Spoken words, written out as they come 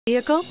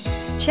Vehicle?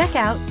 Check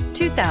out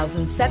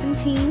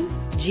 2017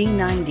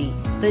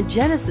 G90. The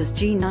Genesis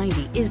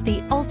G90 is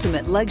the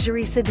ultimate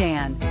luxury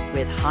sedan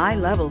with high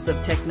levels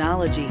of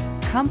technology,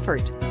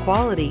 comfort,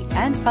 quality,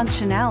 and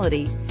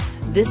functionality.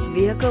 This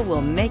vehicle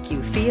will make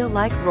you feel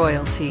like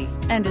royalty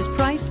and is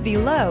priced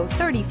below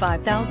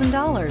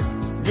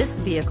 $35,000. This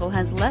vehicle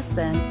has less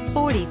than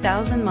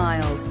 40,000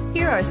 miles.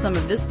 Here are some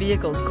of this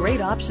vehicle's great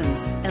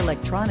options: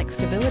 electronic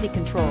stability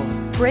control,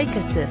 brake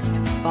assist,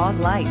 fog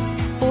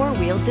lights,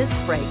 four-wheel disc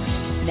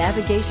brakes,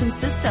 navigation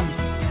system,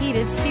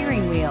 heated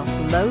steering wheel,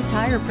 low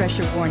tire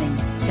pressure warning,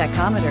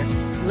 tachometer,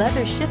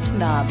 leather shift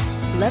knob,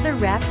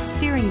 leather-wrapped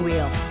steering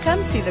wheel.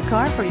 Come see the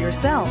car for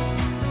yourself.